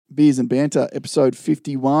Beers and Banter, episode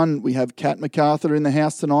 51. We have Kat MacArthur in the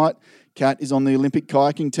house tonight. Kat is on the Olympic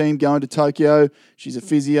kayaking team going to Tokyo. She's a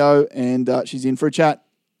physio and she's in for a chat.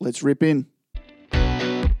 Let's rip in.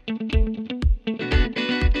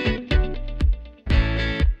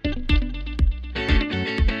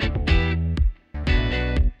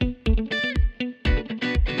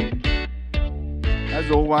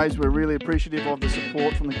 As always, we're really appreciative of the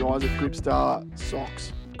support from the guys at Gripstar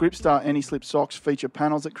Socks. Gripstar Anti-Slip Socks feature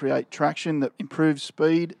panels that create traction that improves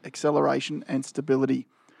speed, acceleration and stability.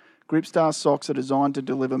 Gripstar socks are designed to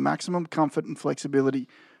deliver maximum comfort and flexibility,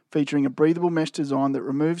 featuring a breathable mesh design that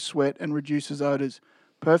removes sweat and reduces odours.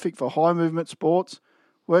 Perfect for high movement sports,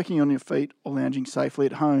 working on your feet or lounging safely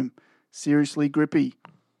at home. Seriously grippy.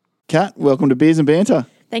 Kat, welcome to Beers and Banter.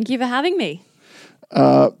 Thank you for having me.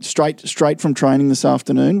 Straight from training this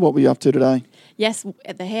afternoon. What were you up to today? Yes,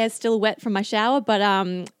 the hair's still wet from my shower, but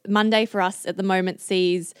Monday for us at the moment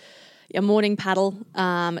sees a morning paddle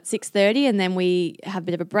at 6:30, and then we have a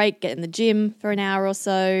bit of a break, get in the gym for an hour or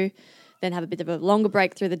so, then have a bit of a longer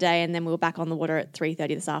break through the day, and then we're back on the water at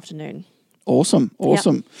 3:30 this afternoon. Awesome.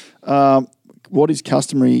 Yep. What is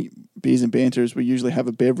customary Beers and Banter is we usually have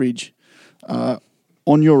a beverage.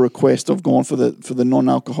 On your request, I've gone for the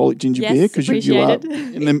non-alcoholic ginger beer because you are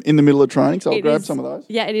in the middle of training, so I'll grab some of those.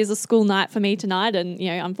 Yeah, it is a school night for me tonight, and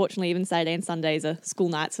unfortunately, even Saturday and Sundays are school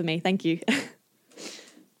nights for me. Thank you.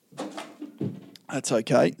 That's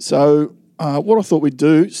okay. So, what I thought we'd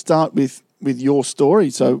do start with your story.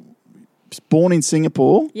 So, born in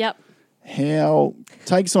Singapore. Yep.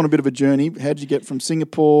 Take us on a bit of a journey. How did you get from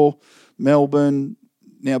Singapore, Melbourne?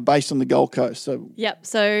 Now based on the Gold Coast. Yep.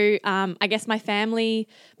 So I guess my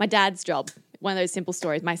dad's job, one of those simple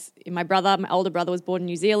stories. My older brother was born in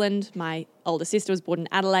New Zealand. My older sister was born in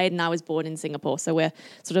Adelaide, and I was born in Singapore. So we're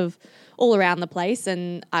sort of all around the place.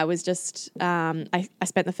 And I was just, I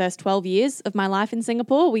spent the first 12 years of my life in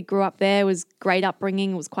Singapore. We grew up there. It was great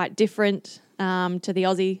upbringing. It was quite different to the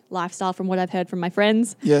Aussie lifestyle from what I've heard from my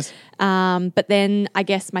friends. Yes. But then I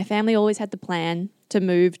guess my family always had the plan to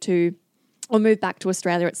move back to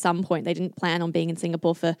Australia at some point. They didn't plan on being in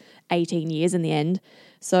Singapore for 18 years in the end.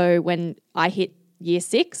 So when I hit year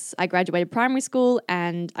 6, I graduated primary school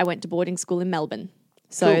and I went to boarding school in Melbourne.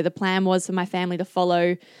 So Cool. The plan was for my family to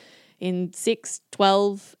follow in 6,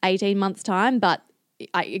 12, 18 months' time, but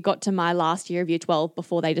it got to my last year of year 12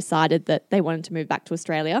 before they decided that they wanted to move back to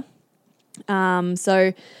Australia.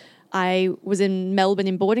 So I was in Melbourne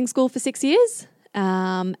in boarding school for 6 years,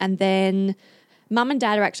 and then Mum and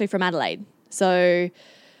Dad are actually from Adelaide. So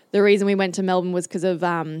the reason we went to Melbourne was because of,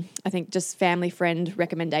 I think, just family friend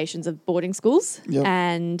recommendations of boarding schools. Yep.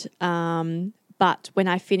 And but when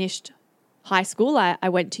I finished high school, I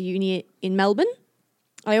went to uni in Melbourne.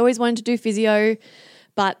 I always wanted to do physio,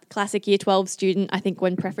 but classic year 12 student, I think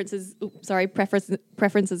when preferences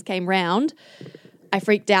came round, I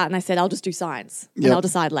freaked out and I said, I'll just do science and I'll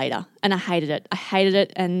decide later. And I hated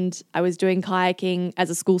it. And I was doing kayaking as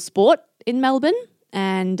a school sport in Melbourne.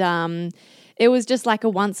 And it was just like a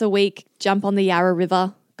once a week jump on the Yarra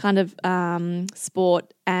River kind of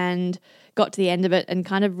sport, and got to the end of it and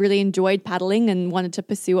kind of really enjoyed paddling and wanted to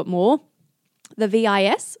pursue it more. The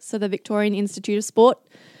VIS, so the Victorian Institute of Sport,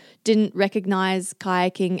 didn't recognise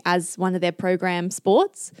kayaking as one of their program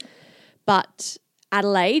sports, but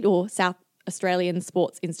Adelaide or South Australian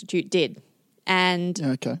Sports Institute did. And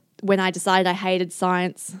when I decided I hated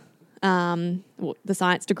science, the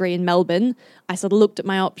science degree in Melbourne, I sort of looked at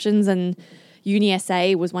my options, and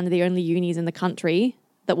UniSA was one of the only unis in the country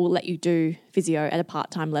that will let you do physio at a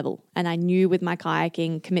part-time level. And I knew with my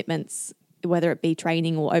kayaking commitments, whether it be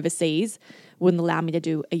training or overseas, wouldn't allow me to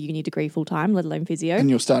do a uni degree full-time, let alone physio. And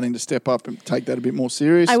you're starting to step up and take that a bit more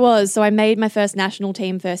serious. I was. So I made my first national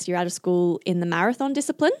team first year out of school in the marathon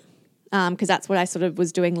discipline, because that's what I sort of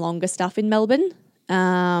was doing longer stuff in Melbourne.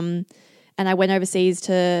 And I went overseas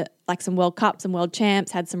to like some World Cups and World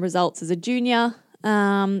Champs, had some results as a junior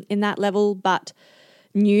in that level, but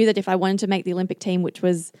knew that if I wanted to make the Olympic team, which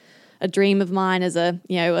was a dream of mine as a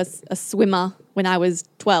swimmer when I was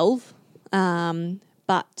 12,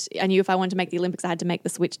 but I knew if I wanted to make the Olympics, I had to make the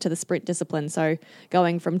switch to the sprint discipline. So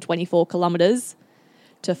going from 24 kilometres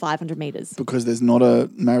to 500 metres. Because there's not a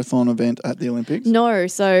marathon event at the Olympics? No.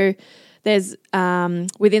 So there's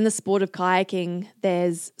within the sport of kayaking,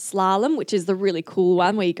 there's slalom, which is the really cool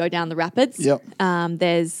one where you go down the rapids. Yep.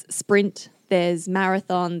 There's sprint, there's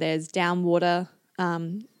marathon, there's downwater,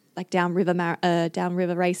 like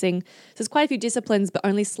downriver racing. So there's quite a few disciplines, but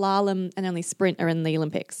only slalom and only sprint are in the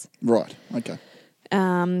Olympics. Right. Okay.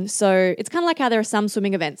 So it's kind of like how there are some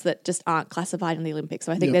swimming events that just aren't classified in the Olympics.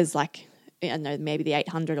 So I think there's like I don't know, maybe the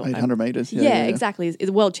 800 or 800 metres. Yeah, exactly. It's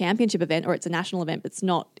a world championship event or it's a national event, but it's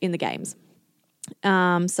not in the games.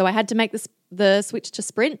 So I had to make the switch to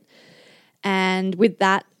sprint. And with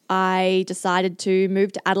that, I decided to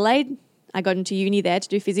move to Adelaide. I got into uni there to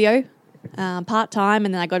do physio part-time,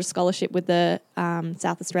 and then I got a scholarship with the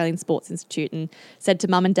South Australian Sports Institute and said to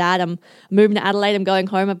mum and dad, I'm moving to Adelaide, I'm going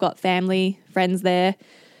home, I've got family, friends there.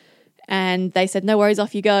 And they said, no worries,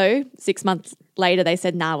 off you go. 6 months later, they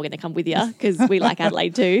said, nah, we're going to come with you because we like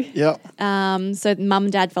Adelaide too. Yeah. So mum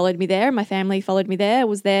and dad followed me there and my family followed me there. I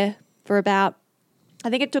was there for about, I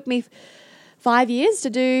think it took me 5 years to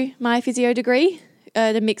do my physio degree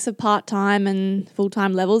at a mix of part-time and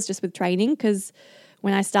full-time levels just with training, because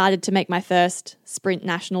when I started to make my first sprint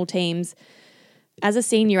national teams, as a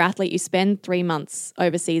senior athlete, you spend 3 months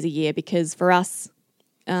overseas a year because for us,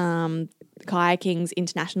 kayaking's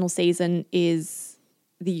international season is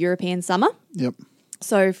the European summer. Yep.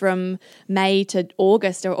 So from May to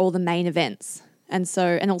August are all the main events. And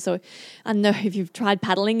also, I don't know if you've tried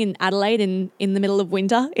paddling in Adelaide in the middle of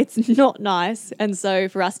winter. It's not nice. And so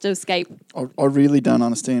for us to escape... I really don't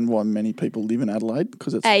understand why many people live in Adelaide,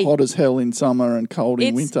 because it's hot as hell in summer and cold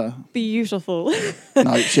in winter. Beautiful.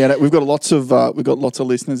 No, shout out. We've got lots of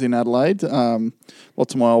listeners in Adelaide,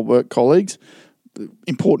 lots of my old work colleagues.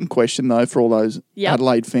 Important question, though, for all those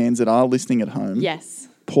Adelaide fans that are listening at home. Yes.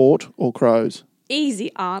 Port or Crows?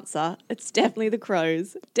 Easy answer. It's definitely the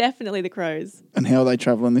Crows. Definitely the Crows. And how are they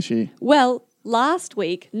travelling this year? Well, last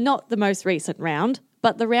week, not the most recent round,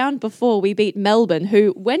 but the round before, we beat Melbourne,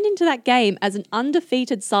 who went into that game as an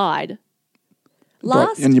undefeated side.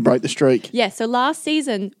 And you broke the streak. Yeah, so last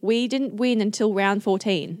season, we didn't win until round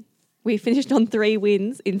 14. We finished on 3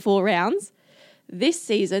 wins in 4 rounds. This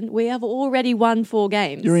season, we have already won 4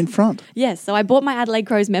 games. You're in front. Yes, so I bought my Adelaide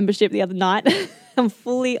Crows membership the other night. I'm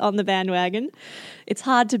fully on the bandwagon. It's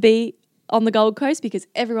hard to be on the Gold Coast because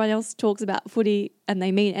everyone else talks about footy and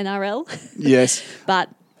they mean NRL. Yes. But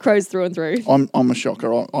Crows through and through. I'm a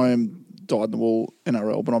shocker. I am dyed-in-the-wool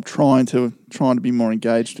NRL, but I'm trying to be more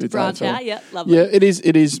engaged with Branch that. out, yeah, lovely. Yeah, it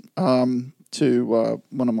is. To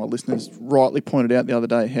one of my listeners rightly pointed out the other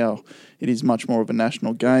day how it is much more of a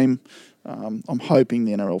national game. I'm hoping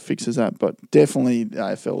the NRL fixes that, but definitely the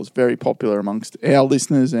AFL is very popular amongst our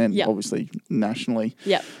listeners and obviously nationally.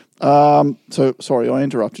 Yep. So sorry, I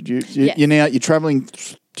interrupted you. You're travelling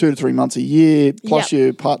 2 to 3 months a year, plus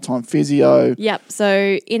your part-time physio. Yep.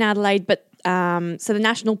 So in Adelaide, but so the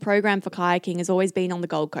national program for kayaking has always been on the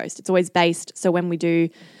Gold Coast. It's always based. So when we do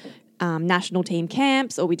national team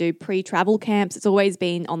camps or we do pre-travel camps, it's always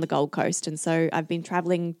been on the Gold Coast. And so I've been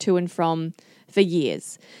travelling to and from for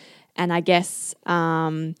years. And I guess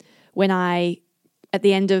at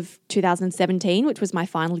the end of 2017, which was my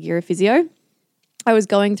final year of physio, I was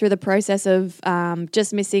going through the process of not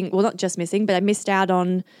just missing, but I missed out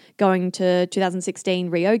on going to 2016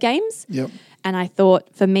 Rio Games. Yep. And I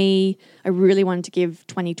thought for me, I really wanted to give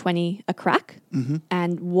 2020 a crack. Mm-hmm.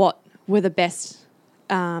 And what were the best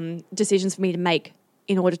decisions for me to make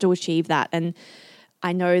in order to achieve that. And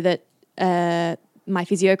I know that my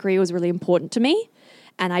physio career was really important to me,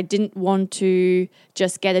 and I didn't want to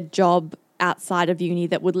just get a job outside of uni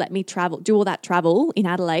that would let me do all that travel in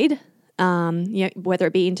Adelaide, whether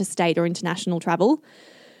it be interstate or international travel,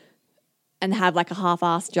 and have like a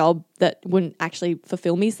half-assed job that wouldn't actually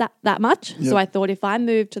fulfill me that much. Yep. So I thought if I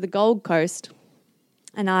moved to the Gold Coast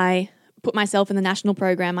and I put myself in the national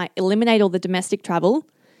program, I eliminate all the domestic travel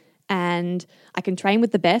and I can train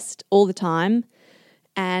with the best all the time,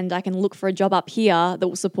 and I can look for a job up here that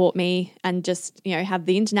will support me and just, have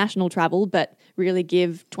the international travel but really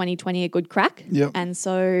give 2020 a good crack. Yep. And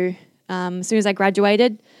so as soon as I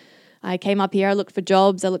graduated, I came up here, I looked for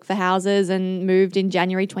jobs, I looked for houses and moved in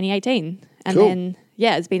January 2018. And cool. Then,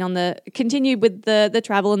 it's been continued with the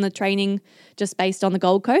travel and the training just based on the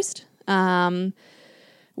Gold Coast.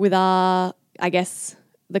 With the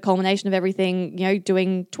culmination of everything,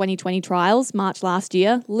 doing 2020 trials, March last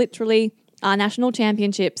year, literally our national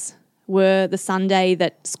championships were the Sunday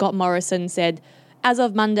that Scott Morrison said, as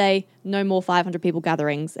of Monday, no more 500 people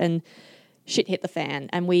gatherings, and shit hit the fan.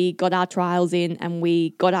 And we got our trials in and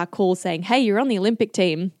we got our call saying, hey, you're on the Olympic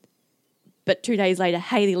team. But 2 days later,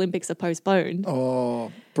 hey, the Olympics are postponed.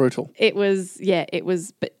 Oh, brutal. It was,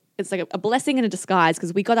 but it's like a blessing in a disguise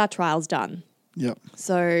because we got our trials done. Yep.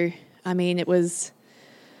 So, I mean, it was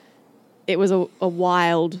a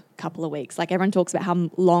wild couple of weeks. Like everyone talks about how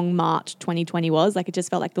long March 2020 was. Like it just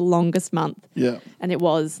felt like the longest month. Yeah. And it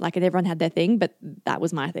was and everyone had their thing, but that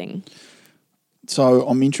was my thing. So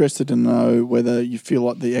I'm interested to know whether you feel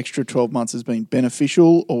like the extra 12 months has been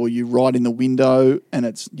beneficial, or you right in the window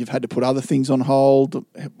and you've had to put other things on hold.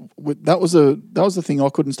 That was the thing I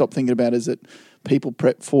couldn't stop thinking about, is that people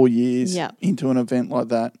prep 4 years into an event like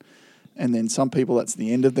that, and then some people that's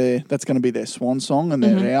going to be their swan song, and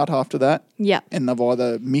they're out after that. Yeah. And they've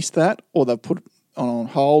either missed that or they've put on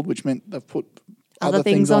hold, which meant they've put other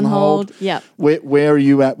things on hold. Yeah. Where are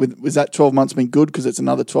you at was that 12 months been good because it's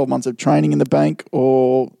another 12 months of training in the bank,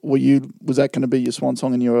 or was that going to be your swan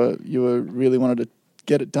song and you were really wanted to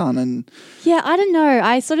get it done? And yeah, I don't know.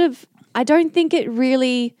 I don't think it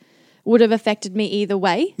really would have affected me either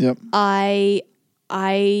way. Yep. I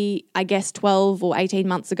guess 12 or 18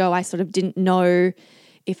 months ago, I sort of didn't know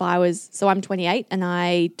if so I'm 28 and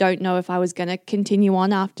I don't know if I was going to continue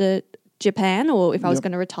on after Japan, or if I was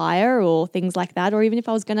going to retire or things like that, or even if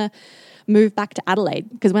I was going to move back to Adelaide.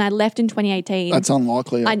 Because when I left in 2018... That's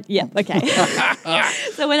unlikely. Okay.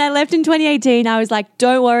 So when I left in 2018, I was like,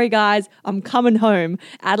 don't worry, guys, I'm coming home.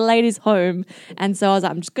 Adelaide is home. And so I was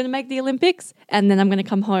like, I'm just going to make the Olympics and then I'm going to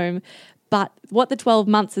come home. But what the 12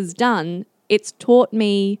 months has done, it's taught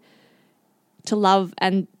me to love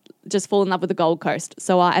and just fall in love with the Gold Coast.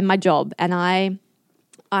 And my job. And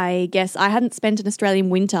I guess I hadn't spent an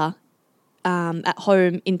Australian winter at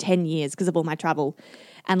home in 10 years because of all my travel.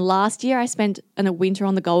 And last year I spent a winter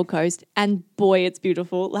on the Gold Coast, and boy, it's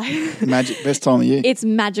beautiful. Like magic, best time of year. It's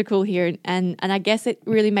magical here. And I guess it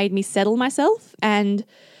really made me settle myself, and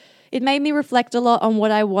it made me reflect a lot on what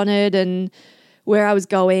I wanted and where I was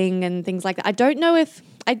going and things like that. I don't know if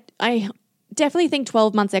I definitely think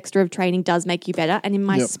 12 months extra of training does make you better. And in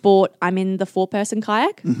my sport, I'm in the 4-person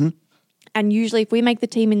kayak. Mm-hmm. And usually if we make the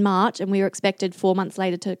team in March and we were expected 4 months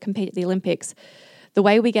later to compete at the Olympics, the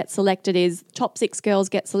way we get selected is top 6 girls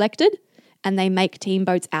get selected and they make team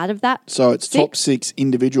boats out of that. So it's top 6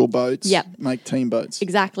 individual boats make team boats.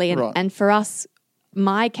 Exactly. And for us,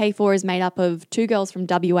 my K4 is made up of 2 girls from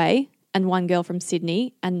WA and 1 girl from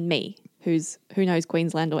Sydney and me, who knows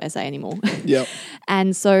Queensland or SA anymore. Yep.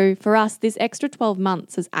 And so for us, this extra 12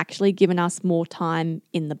 months has actually given us more time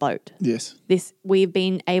in the boat. Yes. We've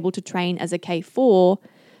been able to train as a K4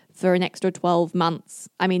 for an extra 12 months.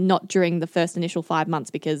 I mean, not during the first initial 5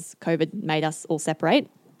 months because COVID made us all separate.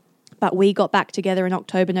 But we got back together in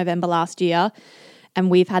October, November last year, and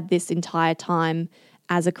we've had this entire time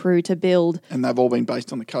as a crew to build. And they've all been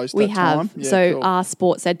based on the coast we that have. time? Yeah, so cool. Our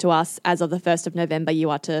sport said to us, as of the 1st of November, you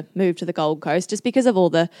are to move to the Gold Coast, just because of all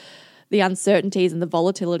the uncertainties and the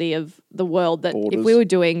volatility of the world, that borders. If we were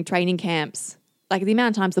doing training camps, like the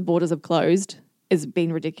amount of times the borders have closed has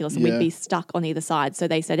been ridiculous and we'd be stuck on either side. So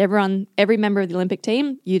they said, every member of the Olympic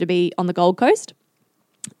team, you to be on the Gold Coast.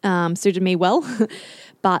 Suited me well.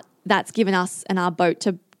 But that's given us and our boat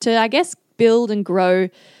to I guess, build and grow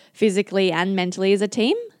physically and mentally as a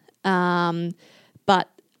team. But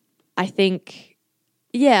I think,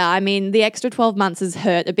 the extra 12 months has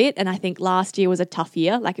hurt a bit. And I think last year was a tough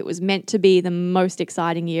year. Like, it was meant to be the most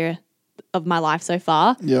exciting year of my life so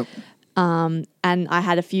far. Yep. And I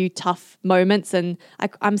had a few tough moments, and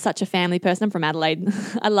I'm such a family person. I'm from Adelaide.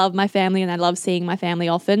 I love my family and I love seeing my family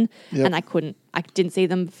often. Yep. And I didn't see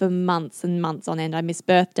them for months and months on end. I missed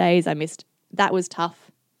birthdays. That was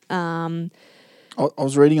tough. I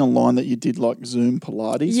was reading online that you did like Zoom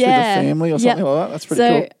Pilates with the family or something like that. That's pretty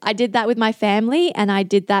cool. So I did that with my family and I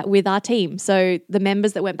did that with our team. So the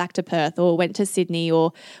members that went back to Perth or went to Sydney,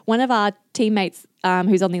 or one of our teammates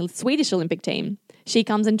who's on the Swedish Olympic team, she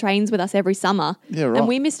comes and trains with us every summer. Yeah, right. And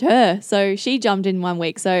we missed her. So she jumped in 1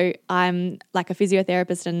 week. So I'm like a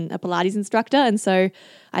physiotherapist and a Pilates instructor. And so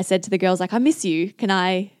I said to the girls, like, I miss you. Can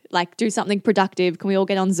I do something productive? Can we all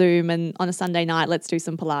get on Zoom and on a Sunday night, let's do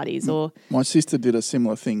some Pilates? Or my sister did a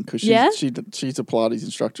similar thing because she's a Pilates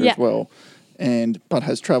instructor as well, but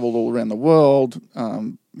has travelled all around the world,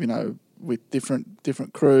 with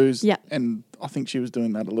different crews. Yeah. And I think she was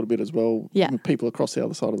doing that a little bit as well with people across the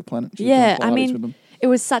other side of the planet. She was yeah, doing Pilates with them. It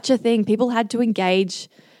was such a thing. People had to engage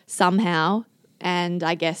somehow, and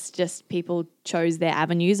I guess just people chose their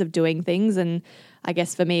avenues of doing things. And I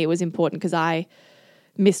guess for me it was important because I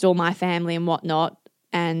missed all my family and whatnot,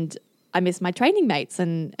 and I missed my training mates,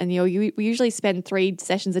 and we usually spend 3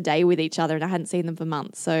 sessions a day with each other, and I hadn't seen them for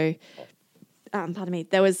months. So, pardon me,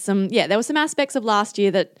 there was some aspects of last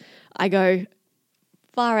year that I go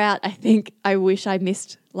far out. I think I wish I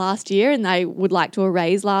missed last year, and I would like to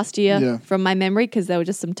erase last year from my memory because there were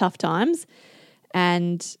just some tough times.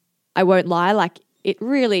 And I won't lie,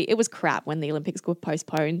 it was crap when the Olympics were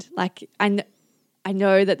postponed. I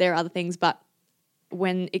know that there are other things, but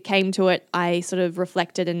when it came to it, I sort of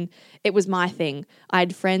reflected and it was my thing. I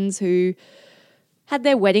had friends who had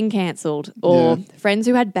their wedding cancelled, or Yeah. friends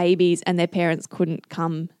who had babies and their parents couldn't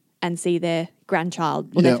come and see their grandchild.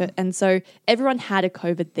 Or Yeah. and so everyone had a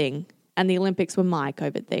COVID thing, and the Olympics were my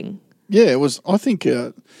COVID thing. Yeah, it was. I think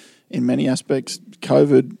in many aspects,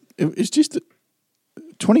 COVID. It's just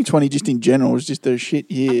 2020, just in general, was just a shit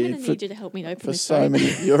I'm year going to need you to help me open for this. so sorry.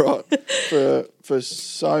 many. You're right. For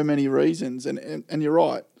so many reasons, and you're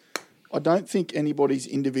right. I don't think anybody's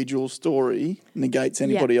individual story negates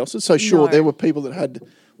anybody else's. So sure, No. there were people that had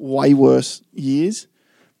way worse years,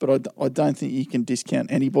 but I don't think you can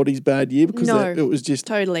discount anybody's bad year because No, it was just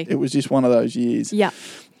totally. It was just one of those years. Yeah.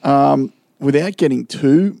 Without getting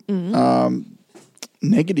too Mm-hmm.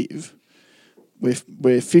 negative,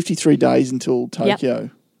 we're 53 days until Tokyo.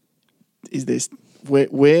 Is this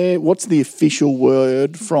where? What's the official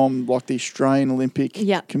word from like the Australian Olympic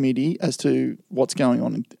Yep. Committee as to what's going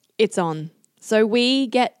on? It's on. So we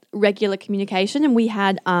get regular communication, and we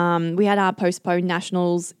had our postponed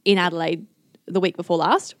nationals in Adelaide the week before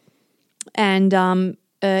last, and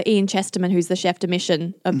Ian Chesterman, who's the chef de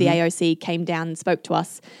mission of the AOC, came down and spoke to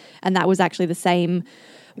us, and that was actually the same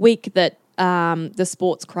week that the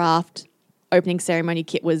sportscraft opening ceremony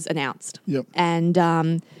kit was announced. Yep.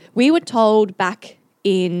 And we were told back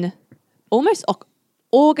in almost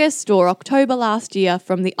August or October last year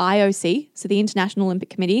from the IOC, so the International Olympic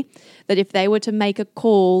Committee, that if they were to make a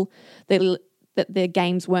call that the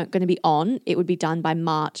games weren't going to be on, it would be done by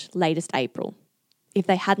March, latest April. If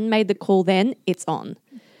they hadn't made the call then, it's on.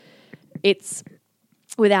 It's,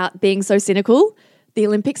 without being so cynical, the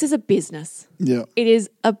Olympics is a business. Yeah. It is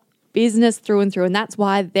a business through and through, and that's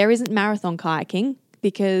why there isn't marathon kayaking,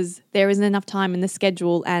 because there isn't enough time in the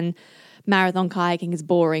schedule, and marathon kayaking is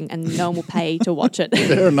boring and no one will pay to watch it.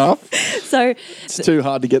 Fair enough. So It's too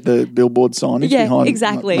hard to get the billboard signage Yeah, behind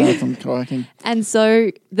exactly. marathon kayaking. And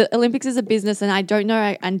so the Olympics is a business, and I don't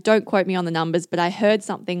know, and don't quote me on the numbers, but I heard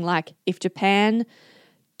something like if Japan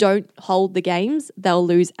don't hold the games, they'll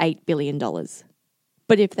lose $8 billion.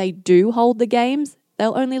 But if they do hold the games,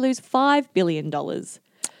 they'll only lose $5 billion.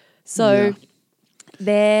 So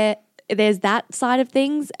there's that side of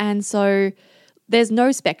things. And so there's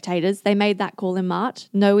no spectators. They made that call in March.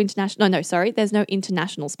 There's no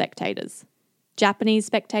international spectators. Japanese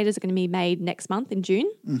spectators are going to be made next month in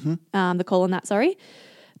June. Mm-hmm. The call on that, sorry.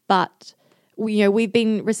 But we've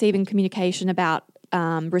been receiving communication about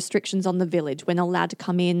restrictions on the village. We're not allowed to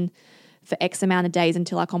come in for X amount of days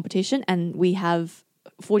until our competition, and we have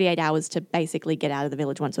 48 hours to basically get out of the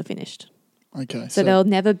village once we're finished. Okay. So there'll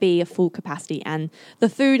never be a full capacity, and the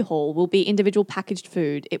food hall will be individual packaged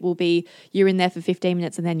food. It will be you're in there for 15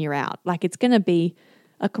 minutes and then you're out. Like, it's going to be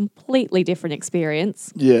a completely different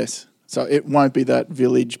experience. Yes. So it won't be that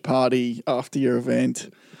village party after your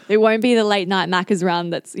event. It won't be the late night Macca's run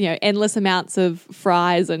that's, endless amounts of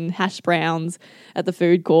fries and hash browns at the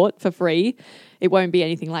food court for free. It won't be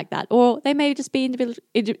anything like that. Or they may just be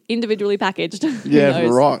individually packaged. Who Yeah,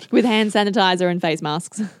 knows? right. With hand sanitizer and face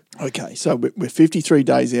masks. Okay. So we're 53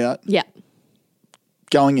 days out. Yeah.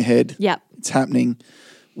 Going ahead. Yeah. It's happening.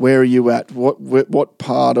 Where are you at? What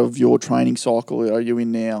part of your training cycle are you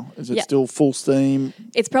in now? Is it Yeah. still full steam?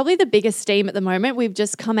 It's probably the biggest steam at the moment. We've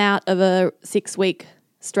just come out of a 6-week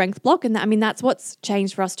strength block, and that's what's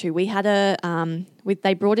changed for us too. We had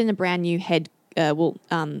they brought in a brand new head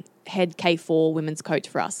K4 women's coach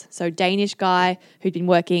for us. So Danish guy who'd been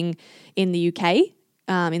working in the UK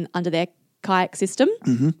under their kayak system,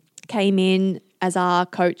 came in as our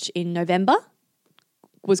coach in November,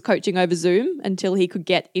 was coaching over Zoom until he could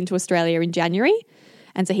get into Australia in January.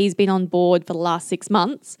 And so he's been on board for the last 6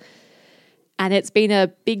 months. And it's been a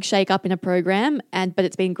big shake-up in a program, but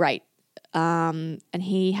it's been great. And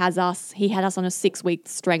he had us on a 6-week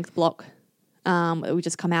strength block that we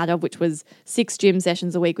just come out of, which was 6 gym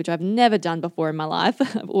sessions a week, which I've never done before in my life.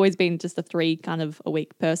 I've always been just a 3 kind of a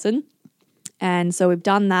week person. And so we've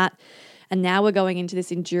done that. And now we're going into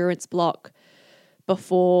this endurance block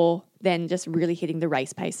before then just really hitting the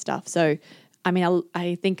race pace stuff. So,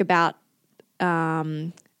 I think about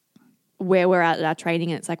where we're at our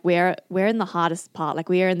training, and it's like we're in the hardest part. Like,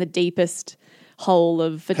 we are in the deepest hole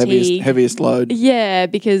of fatigue. Heaviest load. Yeah,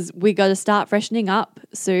 because we got to start freshening up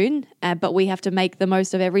soon, but we have to make the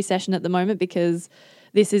most of every session at the moment because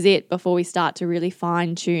this is it before we start to really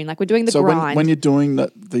fine tune. Like, we're doing the grind. So when you're doing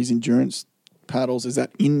these endurance paddles, is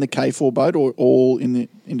that in the K4 boat or all in the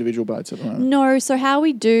individual boats at the moment? No, so how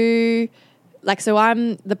we do,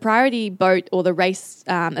 I'm the priority boat or the race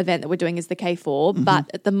event that we're doing is the K4, but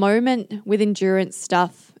at the moment with endurance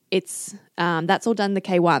stuff, it's that's all done the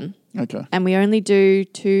K1. Okay. And we only do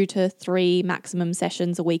 2 to 3 maximum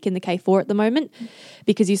sessions a week in the K4 at the moment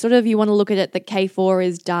because you want to look at it, the K4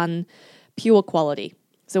 is done pure quality.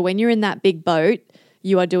 So when you're in that big boat,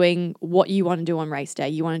 you are doing what you want to do on race day.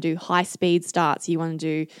 You want to do high speed starts. You want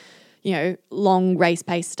to do, long race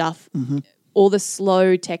pace stuff. Mm-hmm. All the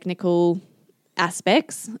slow technical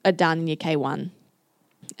aspects are done in your K1.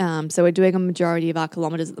 So we're doing a majority of our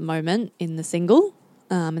kilometres at the moment in the single,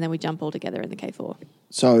 and then we jump all together in the K4.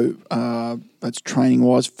 So that's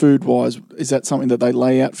training-wise. Food-wise, is that something that they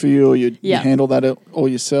lay out for you, or you handle that all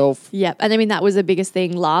yourself? Yeah, and I mean, that was the biggest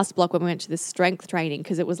thing last block when we went to the strength training,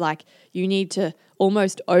 because it was like you need to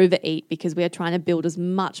almost overeat because we are trying to build as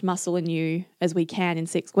much muscle in you as we can in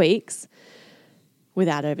 6 weeks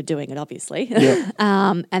without overdoing it, obviously. Yep.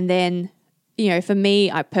 And then, for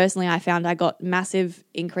me, I found I got massive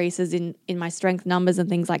increases in my strength numbers and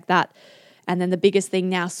things like that. And then the biggest thing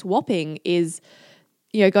now swapping is,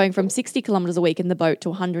 going from 60 kilometers a week in the boat to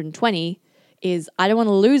 120 is I don't want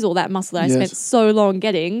to lose all that muscle that I spent so long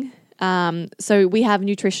getting. So we have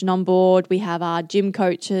nutrition on board. We have our gym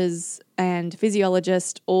coaches and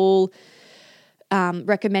physiologist all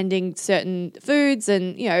recommending certain foods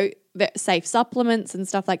and, safe supplements and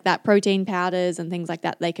stuff like that, protein powders and things like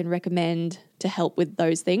that they can recommend to help with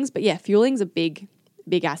those things. But yeah, fueling's a big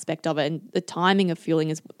aspect of it. And the timing of fueling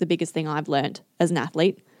is the biggest thing I've learned as an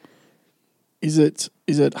athlete. Is it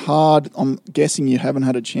hard? I'm guessing you haven't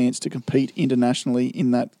had a chance to compete internationally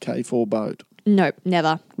in that K4 boat. Nope,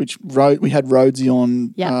 never. We had Rhodesy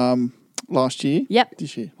on last year. Yep.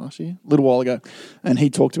 Last year, a little while ago. And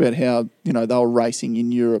he talked about how, they were racing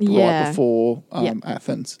in Europe right before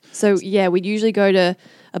Athens. So, we'd usually go to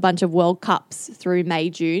a bunch of World Cups through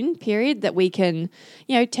May, June period that we can,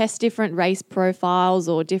 test different race profiles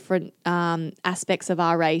or different aspects of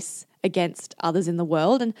our race against others in the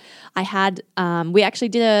world. And I had, we actually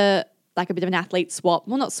did a bit of an athlete swap.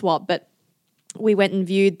 Well, not swap, but we went and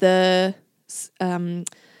viewed the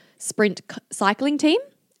sprint cycling team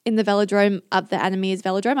in the velodrome of the Anamias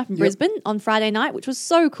Velodrome up in Brisbane on Friday night, which was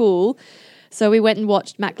so cool. So we went and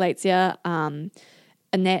watched Matt Glazier,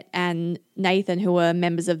 Annette and Nathan, who were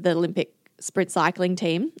members of the Olympic sprint cycling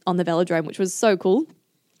team on the velodrome, which was so cool.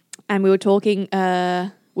 And we were talking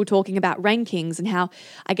about rankings and how,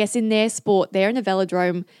 I guess in their sport, they're in a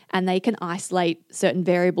velodrome and they can isolate certain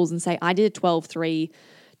variables and say, I did a 12.3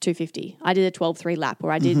 250. I did a 12.3 lap,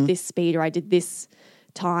 or I did this speed, or I did this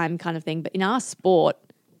time kind of thing. But in our sport,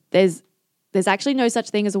 there's actually no such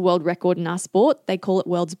thing as a world record in our sport. They call it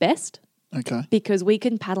world's best. Okay. Because we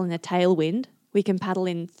can paddle in a tailwind. We can paddle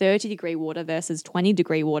in 30-degree water versus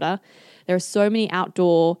 20-degree water. There are so many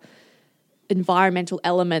outdoor environmental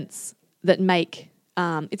elements that make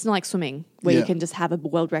it's not like swimming where you can just have a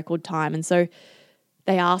world record time. And so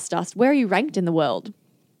they asked us, where are you ranked in the world?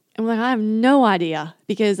 And we're like, I have no idea,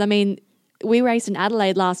 because, we raced in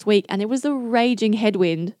Adelaide last week and it was a raging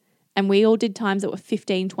headwind and we all did times that were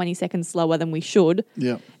 15, 20 seconds slower than we should.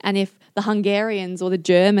 Yeah. And if the Hungarians or the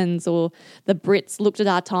Germans or the Brits looked at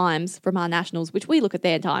our times from our nationals, which we look at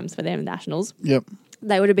their times for their nationals,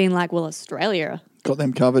 they would have been like, well, Australia got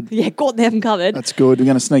them covered. Yeah, got them covered. That's good. We're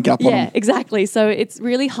going to sneak up on them. Yeah, exactly. So it's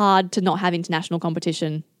really hard to not have international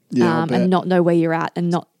competition and not know where you're at and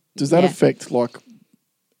not. Does that affect,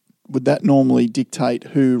 would that normally dictate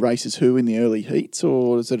who races who in the early heats,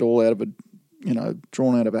 or is it all out of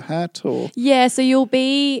drawn out of a hat? Or yeah, so you'll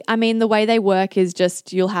be, the way they work is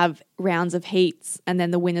just you'll have rounds of heats and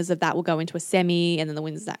then the winners of that will go into a semi and then the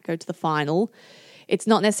winners of that go to the final. It's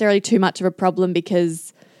not necessarily too much of a problem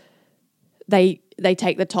because they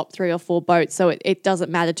take the top 3 or 4 boats, so it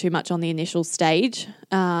doesn't matter too much on the initial stage,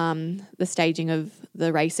 the staging of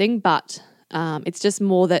the racing, but it's just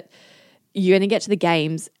more that you're going to get to the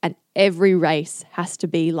games and every race has to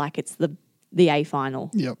be like it's the A final.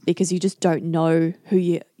 Yep. Because you just don't know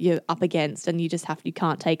who you're up against, and you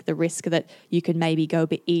can't take the risk that you can maybe go a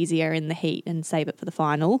bit easier in the heat and save it for the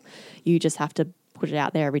final. You just have to put it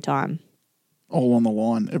out there every time. All on the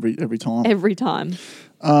line every time. Every time.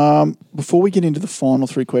 Before we get into the final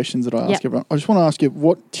 3 questions that I ask everyone, I just want to ask you,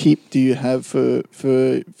 what tip do you have for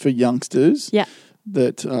youngsters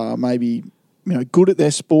that are maybe good at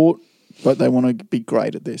their sport, but they want to be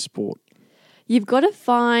great at their sport? You've got to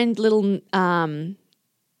find little, you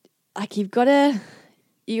got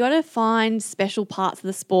to find special parts of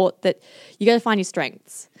the sport that you got to find your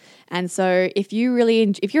strengths. And so if you're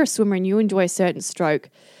a swimmer and you enjoy a certain stroke,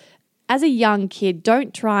 as a young kid,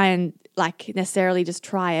 don't try and necessarily just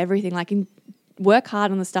try everything. Work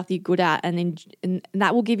hard on the stuff that you're good at, and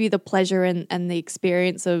that will give you the pleasure and the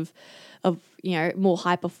experience of more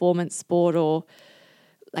high performance sport, or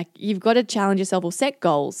you've got to challenge yourself or set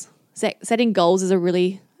goals. Setting goals is a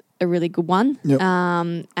really a really good one. Yep.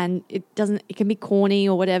 And it can be corny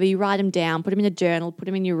or whatever. You write them down, put them in a journal, put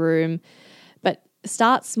them in your room, but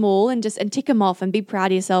start small and tick them off and be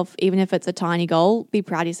proud of yourself. Even if it's a tiny goal, be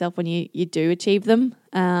proud of yourself when you do achieve them.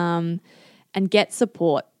 And get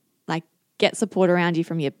support, get support around you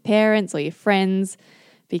from your parents or your friends,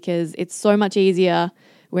 because it's so much easier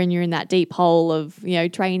when you're in that deep hole of,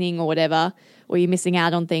 training or whatever, or you're missing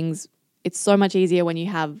out on things. It's so much easier when you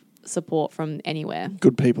have support from anywhere.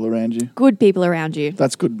 Good people around you. Good people around you.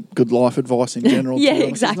 That's good life advice in general. Yeah, to be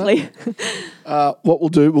honest, exactly. What we'll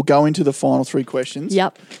do, we'll go into the final 3 questions.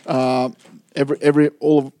 Yep. All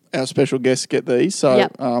of our special guests get these, so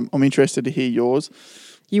Yep. I'm interested to hear yours.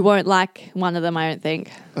 You won't like one of them, I don't think.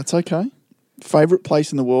 That's okay. Favourite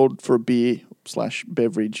place in the world for a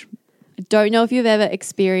beer/beverage? I don't know if you've ever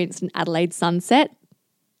experienced an Adelaide sunset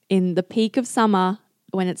in the peak of summer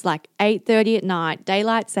when it's 8:30 at night,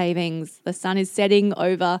 daylight savings, the sun is setting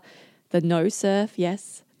over the no surf,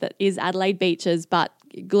 yes, that is Adelaide beaches, but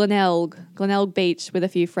Glenelg Beach with a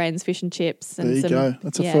few friends, fish and chips. And There you some, go.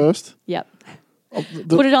 That's a first. Yep.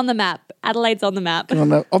 Put it on the map. Adelaide's on the map.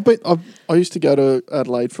 I used to go to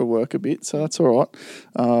Adelaide for work a bit, so that's all right.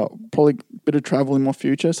 Probably a bit of travel in my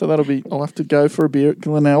future, so I'll have to go for a beer at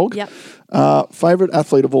Glenelg. Yep. Favourite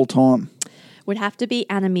athlete of all time? Would have to be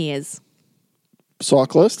Anna Mears.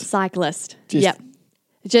 Cyclist? Yep.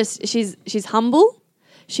 She's humble.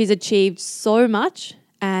 She's achieved so much,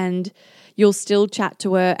 and you'll still chat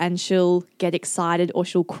to her and she'll get excited or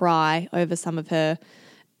she'll cry over some of her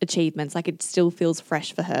achievements. It still feels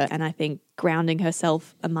fresh for her, and I think grounding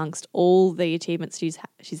herself amongst all the achievements she's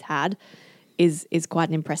had is quite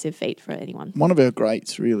an impressive feat for anyone. One of our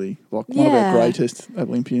greats, really. One of our greatest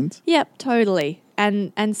Olympians. Yep, totally.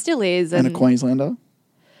 And still is. And a Queenslander.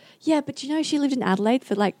 Yeah, but she lived in Adelaide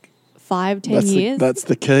for 5-10 years. That's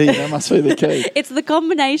the key. That must be the key. It's the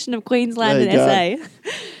combination of Queensland and SA.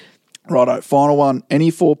 Righto, final one.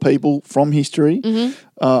 Any 4 people from history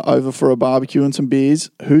over for a barbecue and some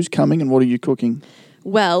beers. Who's coming and what are you cooking?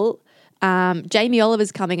 Well, Jamie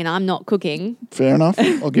Oliver's coming and I'm not cooking. Fair enough.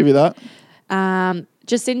 I'll give you that.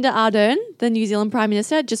 Jacinda Ardern, the New Zealand Prime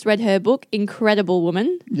Minister, just read her book, incredible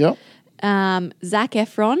woman. Yep. Zac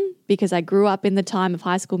Efron, because I grew up in the time of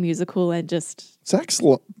High School Musical and just... Zac's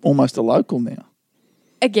almost a local now.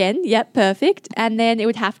 Again, yep, perfect. And then it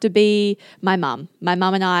would have to be my mum. My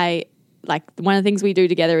mum and I, one of the things we do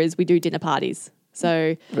together is we do dinner parties.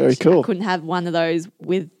 So very cool. I couldn't have one of those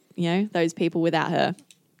with, those people without her.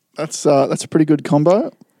 That's a pretty good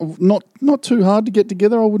combo. Not too hard to get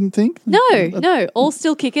together, I wouldn't think. No, all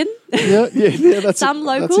still kicking. Yeah. That's some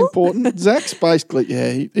local. That's important. Zac's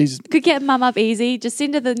basically, he's could get mum up easy.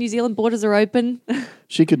 Jacinda, the New Zealand borders are open.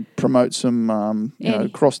 She could promote some,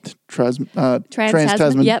 trans-Tasman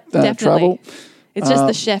definitely. travel. It's just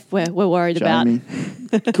the chef we're worried Jamie.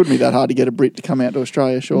 about. Couldn't be that hard to get a Brit to come out to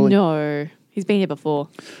Australia, surely. No, he's been here before.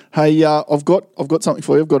 Hey, I've got something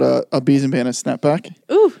for you. I've got a Beers and Banners snapback.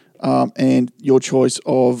 Ooh. And your choice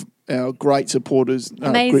of our great supporters,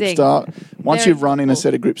 Amazing. Gripstar. Once Very you've run in a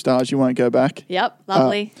set of Gripstars, you won't go back. Yep,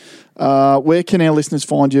 lovely. Where can our listeners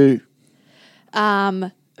find you?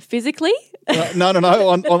 Physically?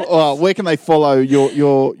 No. Where can they follow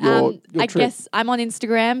your I trip? guess I'm on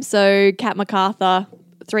Instagram, so Kat MacArthur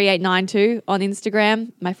 3892 on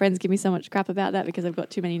Instagram. My friends give me so much crap about that because I've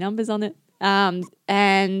got too many numbers on it.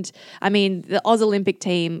 And I mean, the Oz Olympic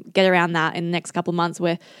team, get around that in the next couple of months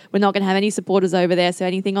where we're not going to have any supporters over there. So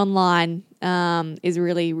anything online is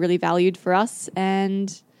really, really valued for us.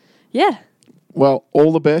 And yeah. Well,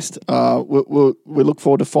 all the best. We look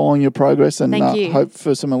forward to following your progress and hope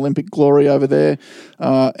for some Olympic glory over there.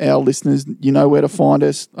 Our listeners, you know where to find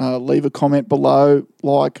us. Leave a comment below,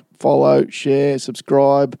 follow, share,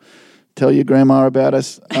 subscribe, tell your grandma about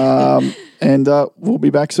us. And we'll be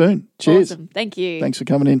back soon. Cheers. Awesome. Thank you. Thanks for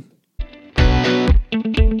coming in.